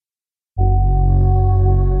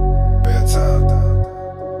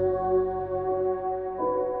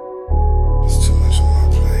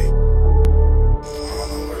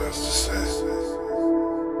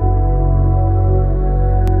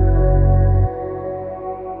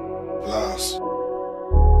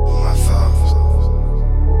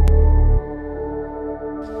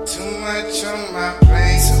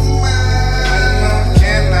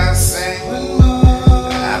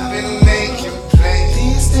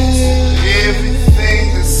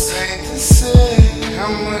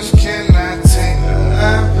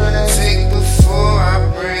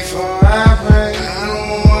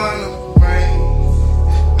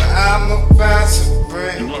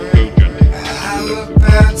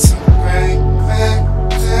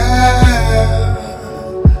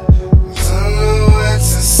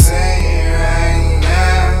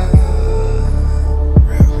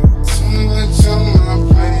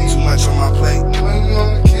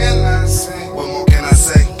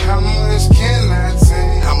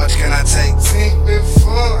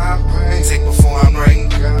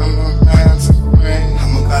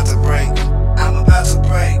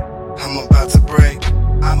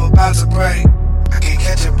about to break. I can't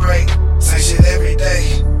catch a break. Same shit every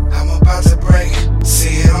day. I'm about to break.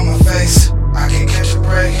 See it on my face. I can't catch a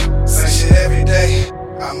break. Same shit every day.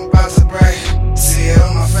 I'm about to break. See it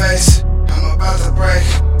on my face. I'm about to break.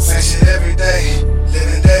 Same shit every day.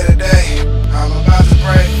 Living day to day. I'm about to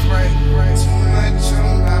break. Too much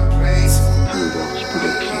on my plate.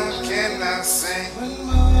 What can I say?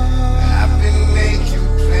 I've been making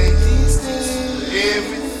plays.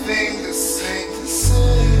 Everything the same.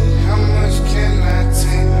 How much can I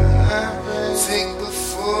take? Take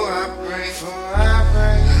before I break. I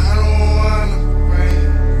don't wanna break.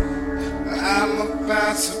 I'm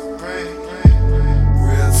about to break.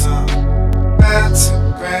 Real talk. About to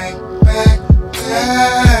break back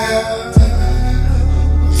down.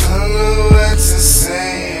 Don't know what to say.